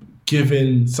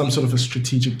given some sort of a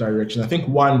strategic direction. I think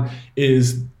one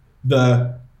is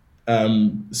the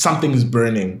something's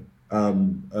burning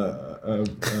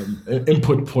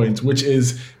input point, which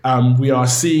is we are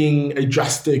seeing a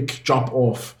drastic drop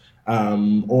off,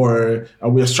 or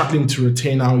we are struggling to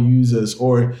retain our users,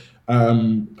 or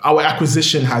our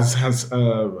acquisition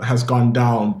has gone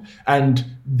down, and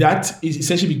that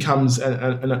essentially becomes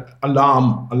an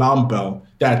alarm bell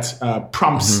that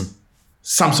prompts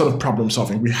some sort of problem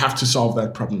solving. We have to solve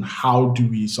that problem. How do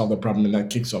we solve the problem? And that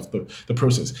kicks off the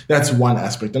process. That's one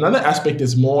aspect. Another aspect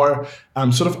is more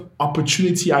sort of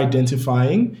opportunity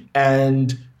identifying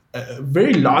and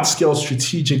very large scale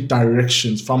strategic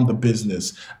directions from the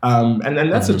business. And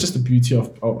that's just the beauty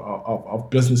of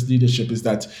business leadership, is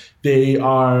that their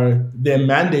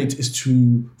mandate is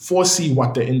to foresee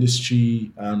what the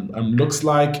industry looks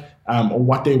like, or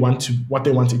what they want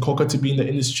Ikhokha to be in the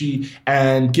industry,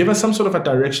 and give us some sort of a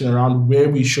direction around where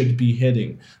we should be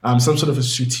heading, some sort of a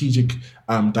strategic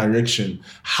direction.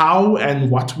 How and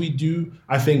what we do,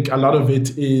 I think a lot of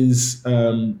it is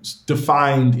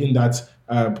defined in that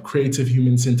creative,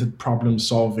 human-centered problem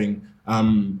solving.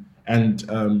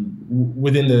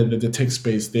 Within the tech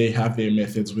space, they have their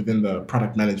methods. Within the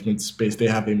product management space, they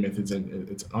have their methods, and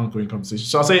it's an ongoing conversation.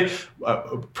 So I'll say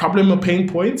problem or pain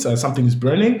points, something is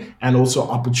burning, and also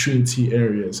opportunity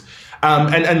areas.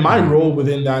 And my role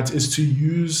within that is to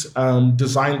use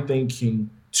design thinking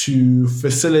to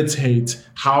facilitate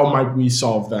how might we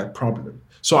solve that problem.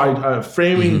 So I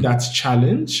framing that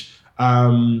challenge,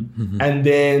 and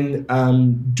then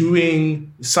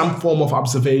doing some form of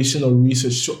observation or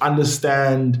research to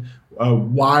understand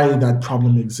why that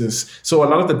problem exists. So a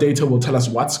lot of the data will tell us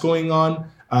what's going on.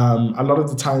 A lot of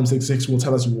the times, execs will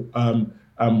tell us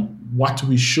what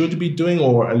we should be doing,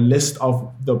 or a list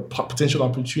of the potential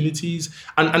opportunities.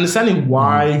 And understanding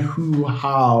why, who,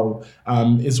 how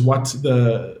is what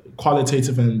the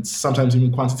qualitative and sometimes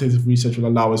even quantitative research will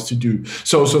allow us to do.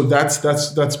 So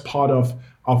that's part of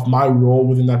of my role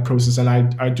within that process. And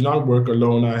I do not work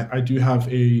alone. I do have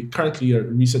currently a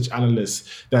research analyst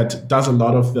that does a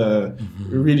lot of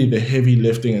really the heavy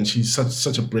lifting, and she's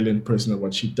such a brilliant person at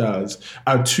what she does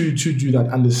to do that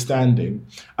understanding.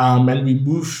 And we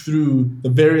move through the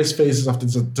various phases of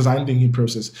the design thinking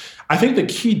process. I think the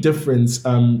key difference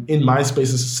in my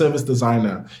space as a service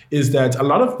designer is that a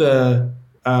lot of the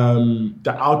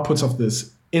outputs of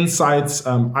this insights,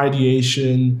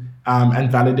 ideation, and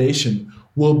validation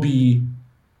will be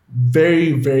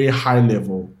very, very high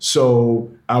level.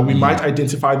 So we might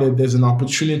identify that there's an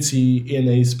opportunity in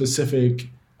a specific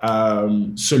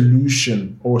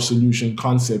solution or solution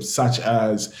concept, such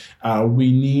as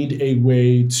we need a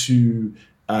way to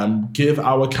give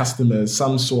our customers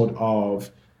some sort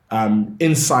of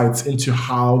insights into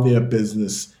how their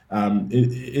business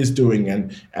is doing,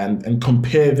 and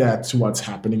compare that to what's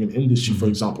happening in industry, for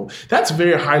example. That's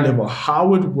very high level.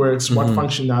 How it works, what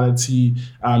functionality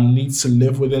needs to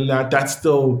live within that, that's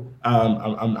still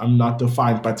I'm not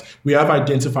defined, but we have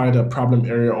identified a problem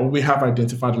area, or we have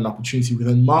identified an opportunity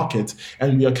within market,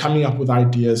 and we are coming up with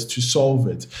ideas to solve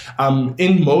it.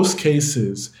 In most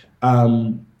cases,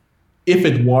 if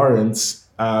it warrants,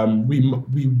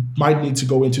 we might need to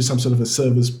go into some sort of a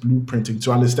service blueprinting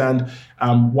to understand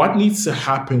what needs to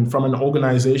happen from an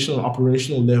organizational,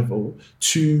 operational level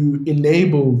to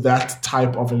enable that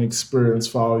type of an experience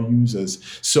for our users.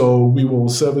 So we will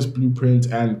service blueprint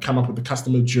and come up with the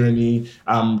customer journey,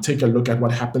 take a look at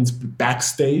what happens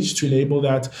backstage to enable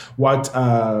that, what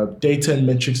data and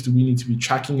metrics do we need to be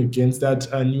tracking against that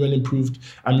new and improved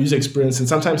user experience. And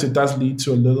sometimes it does lead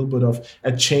to a little bit of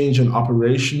a change in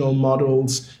operational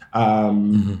models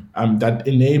that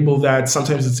enable that.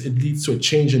 Sometimes it leads to a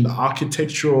change in the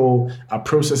architectural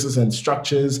processes and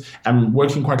structures, and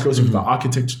working quite closely with the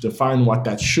architect to define what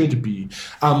that should be.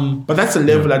 But that's the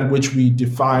level at which we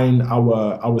define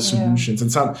our solutions.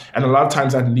 And a lot of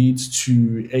times that leads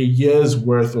to a year's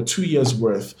worth or 2 years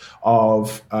worth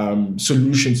of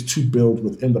solutions to build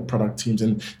within the product teams.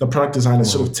 And the product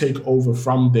designers sort of take over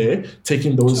from there,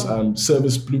 taking those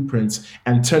service blueprints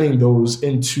and turning those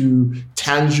into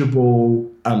tangible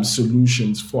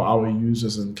solutions for our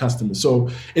users and customers. So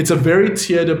it's a very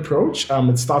tiered approach.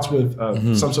 It starts with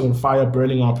some sort of fire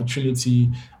burning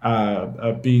opportunity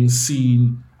being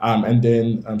seen, and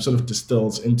then sort of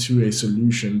distills into a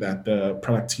solution that the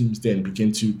product teams then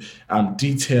begin to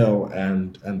detail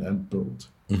and build.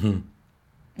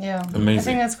 Yeah, amazing. I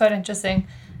think that's quite interesting.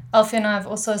 Alfie and I have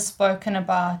also spoken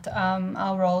about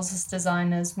our roles as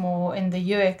designers more in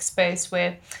the UX space,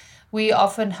 where we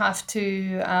often have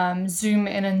to zoom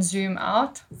in and zoom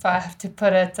out, if I have to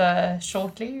put it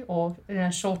shortly or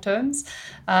in short terms,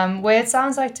 where it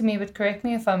sounds like to me, but correct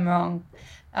me if I'm wrong,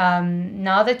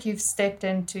 now that you've stepped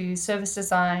into service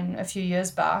design a few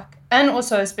years back, and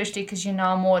also especially because you're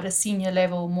now more at a senior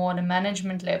level, more at a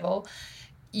management level,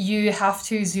 you have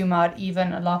to zoom out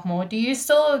even a lot more. Do you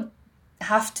still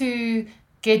have to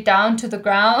get down to the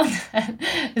ground and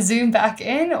zoom back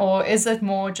in, or is it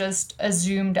more just a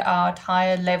zoomed out,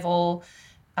 higher level,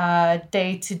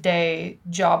 day-to-day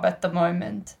job at the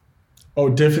moment? Oh,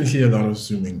 definitely a lot of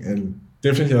zooming in.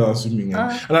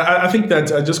 And I think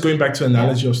that just going back to the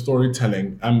analogy of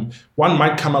storytelling, one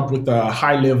might come up with a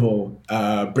high level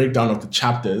breakdown of the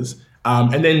chapters,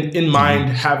 and then in mind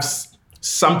have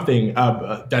something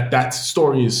that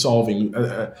story is solving,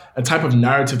 a type of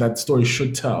narrative that story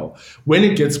should tell. When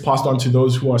it gets passed on to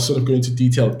those who are sort of going to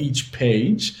detail each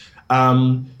page,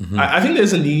 I think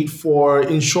there's a need for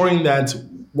ensuring that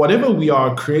whatever we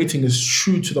are creating is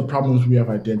true to the problems we have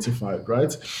identified,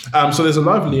 right? So there's a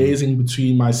lot of liaising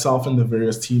between myself and the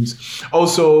various teams.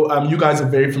 Also, you guys are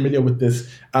very familiar with this.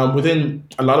 Within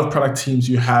a lot of product teams,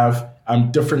 you have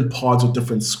different pods or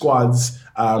different squads,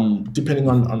 depending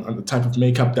on the type of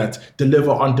makeup, that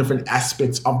deliver on different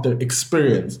aspects of the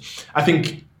experience. I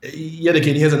think, yet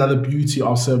again, here's another beauty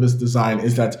of service design,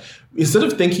 is that instead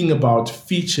of thinking about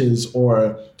features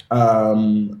or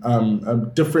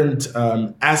different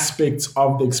aspects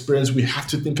of the experience, we have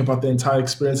to think about the entire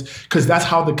experience, because that's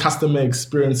how the customer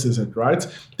experiences it, right?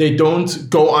 They don't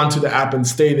go onto the app and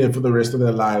stay there for the rest of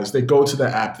their lives. They go to the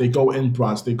app, they go in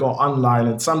branch, they go online,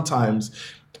 and sometimes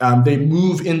they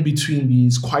move in between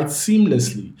these quite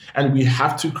seamlessly, and we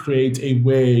have to create a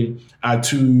way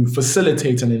to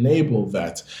facilitate and enable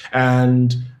that.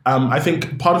 And I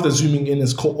think part of the zooming in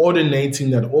is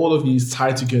coordinating that all of these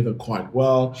tie together quite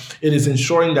well. It is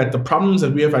ensuring that the problems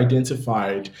that we have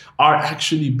identified are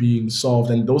actually being solved,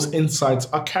 and those insights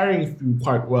are carrying through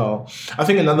quite well. I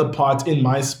think another part in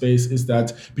my space is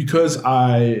that because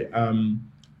I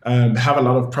have a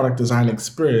lot of product design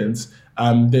experience,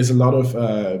 there's a lot of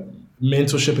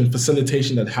mentorship and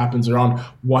facilitation that happens around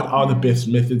what are the best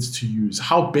methods to use,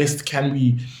 how best can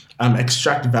we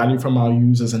extract value from our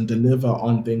users and deliver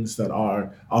on things that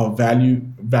are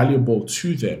valuable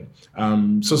to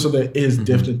them. So there is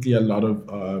definitely a lot of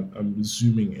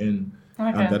zooming in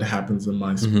that happens in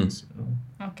my space. You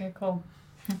know? Okay, cool.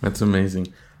 That's amazing.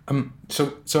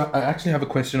 So I actually have a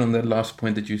question on that last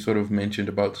point that you sort of mentioned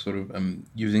about sort of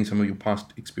using some of your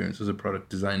past experience as a product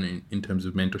designer in terms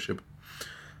of mentorship.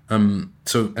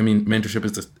 So I mean, mentorship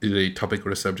is a topic or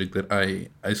a subject that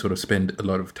I sort of spend a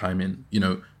lot of time in, you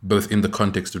know, both in the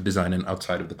context of design and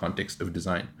outside of the context of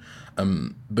design.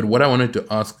 But what I wanted to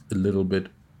ask a little bit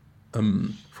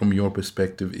from your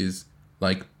perspective is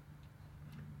like,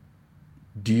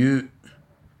 do you,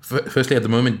 firstly at the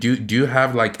moment, do you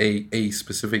have like a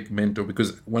specific mentor?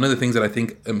 Because one of the things that I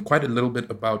think quite a little bit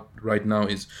about right now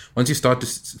is once you start to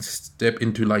step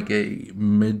into like a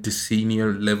mid to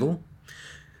senior level,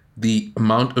 the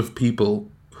amount of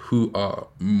people who are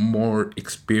more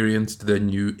experienced than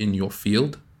you in your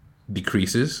field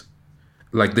decreases,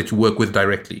 like that you work with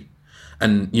directly.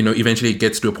 And, you know, eventually it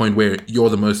gets to a point where you're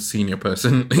the most senior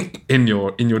person in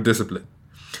your discipline.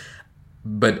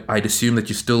 But I'd assume that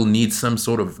you still need some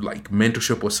sort of like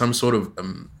mentorship or some sort of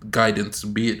guidance,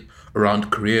 be it around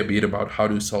career, be it about how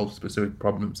to solve specific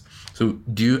problems. So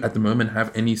do you at the moment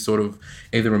have any sort of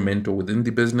either a mentor within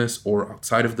the business or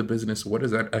outside of the business? What does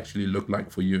that actually look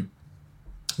like for you?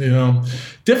 Yeah,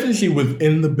 definitely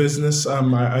within the business,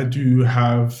 I do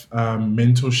have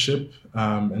mentorship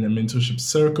and a mentorship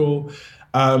circle.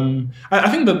 I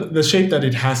think that the shape that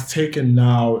it has taken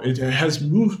now, it has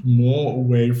moved more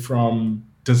away from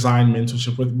design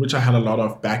mentorship, which I had a lot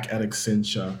of back at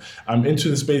Accenture, into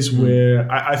the space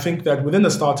where I think that within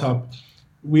the startup,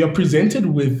 we are presented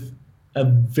with a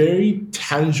very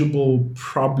tangible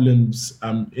problems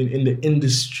in the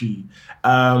industry.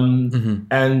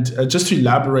 And just to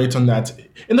elaborate on that,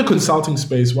 in the consulting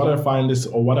space, what I found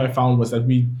was that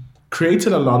we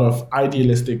created a lot of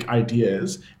idealistic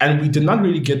ideas, and we did not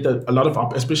really get a lot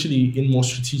of especially in more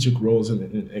strategic roles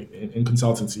in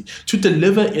consultancy, to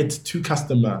deliver it to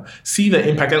customer, see the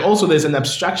impact. And also there's an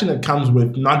abstraction that comes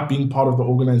with not being part of the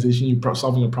organization you're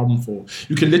solving a problem for.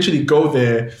 You can literally go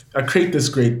there, create this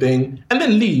great thing, and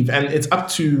then leave. And it's up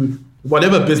to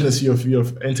whatever business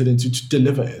you've entered into to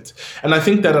deliver it. And I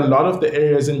think that a lot of the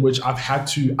areas in which I've had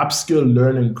to upskill,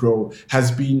 learn, and grow has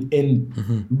been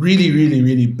in really, really,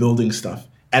 really building stuff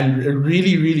and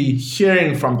really, really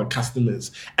hearing from the customers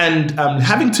and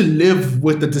having to live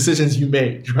with the decisions you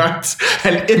made, right?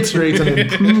 And iterate and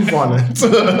improve on it.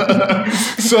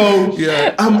 So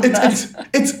yeah.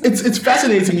 It's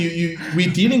fascinating.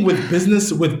 We're dealing with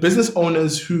business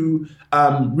owners who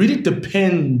really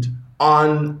depend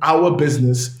on our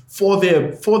business for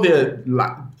their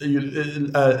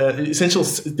essential,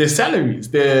 their salaries,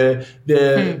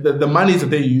 the monies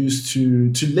that they use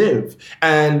to live.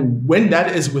 And when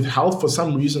that is withheld for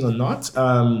some reason or not,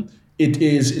 it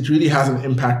really has an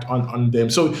impact on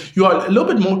them. So you are a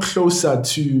little bit more closer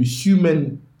to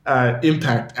human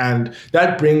impact, and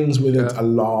that brings with it a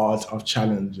lot of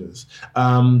challenges.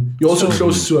 You're also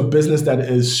close to a business that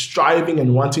is striving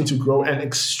and wanting to grow and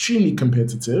extremely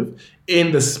competitive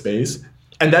in the space,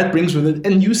 and that brings with it a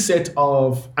new set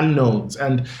of unknowns.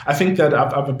 And I think that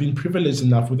I've been privileged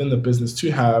enough within the business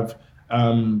to have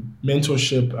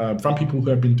mentorship from people who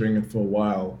have been doing it for a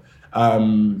while.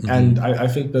 And I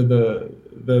think that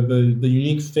the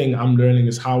unique thing I'm learning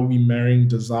is how we marrying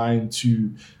design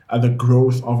to the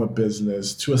growth of a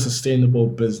business, to a sustainable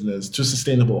business, to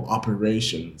sustainable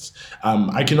operations.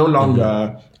 I can no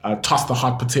longer toss the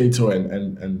hot potato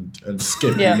and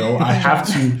skip. You know, I have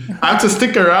to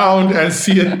stick around and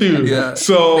see it through. Yeah.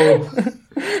 So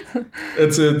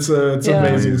it's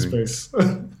amazing space.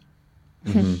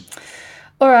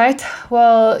 All right.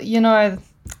 Well, you know,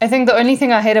 I think the only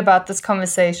thing I hate about this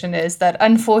conversation is that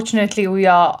unfortunately we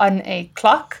are on a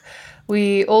clock.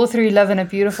 We all three live in a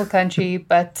beautiful country,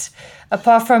 but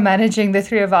apart from managing the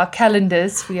three of our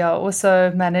calendars, we are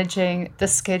also managing the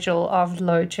schedule of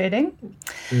load shedding.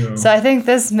 Yeah. So I think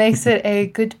this makes it a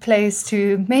good place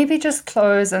to maybe just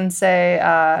close and say,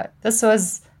 this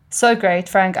was so great,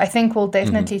 Frank. I think we'll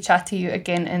definitely chat to you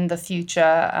again in the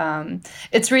future.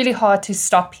 It's really hard to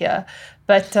stop here,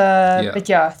 but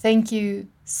yeah, thank you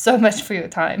so much for your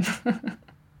time.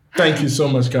 Thank you so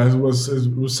much, guys. It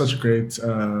was such a great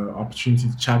opportunity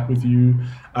to chat with you.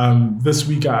 This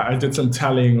week, I did some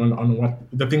tallying on what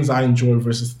the things I enjoy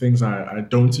versus things I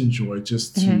don't enjoy,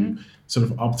 just to sort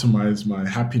of optimize my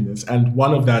happiness. And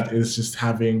one of that is just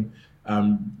having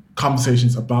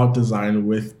conversations about design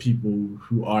with people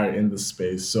who are in the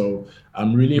space. So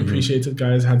I'm really appreciated,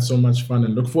 guys. Had so much fun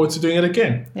and look forward to doing it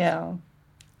again. Yeah.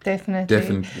 Definitely.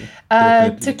 Definitely.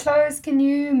 To close, can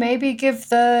you maybe give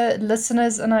the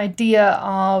listeners an idea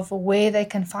of where they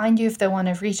can find you if they want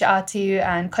to reach out to you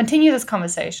and continue this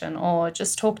conversation or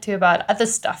just talk to you about other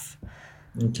stuff?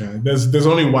 Okay, there's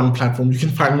only one platform you can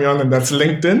find me on, and that's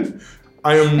LinkedIn.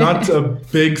 I am not a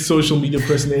big social media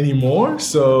person anymore,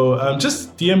 so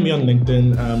just DM me on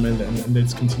LinkedIn and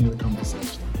let's continue the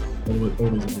conversation.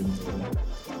 Always available.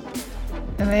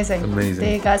 Amazing.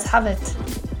 There you guys have it.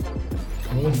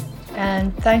 Cool.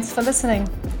 And thanks for listening.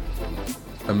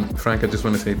 Frank, I just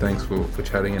want to say thanks for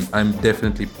chatting, and I'm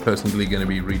definitely personally going to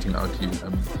be reaching out to you.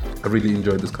 I really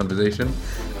enjoyed this conversation,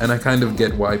 and I kind of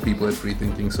get why people at Free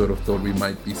Thinking sort of thought we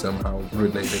might be somehow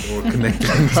related or connected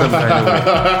in some kind of way.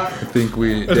 I think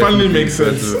it finally makes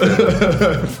sense.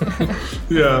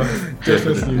 Yeah,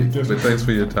 definitely. But thanks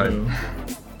for your time.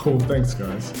 Yeah. Cool, thanks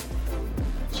guys.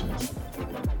 Cheers.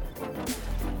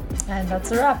 And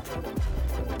that's a wrap.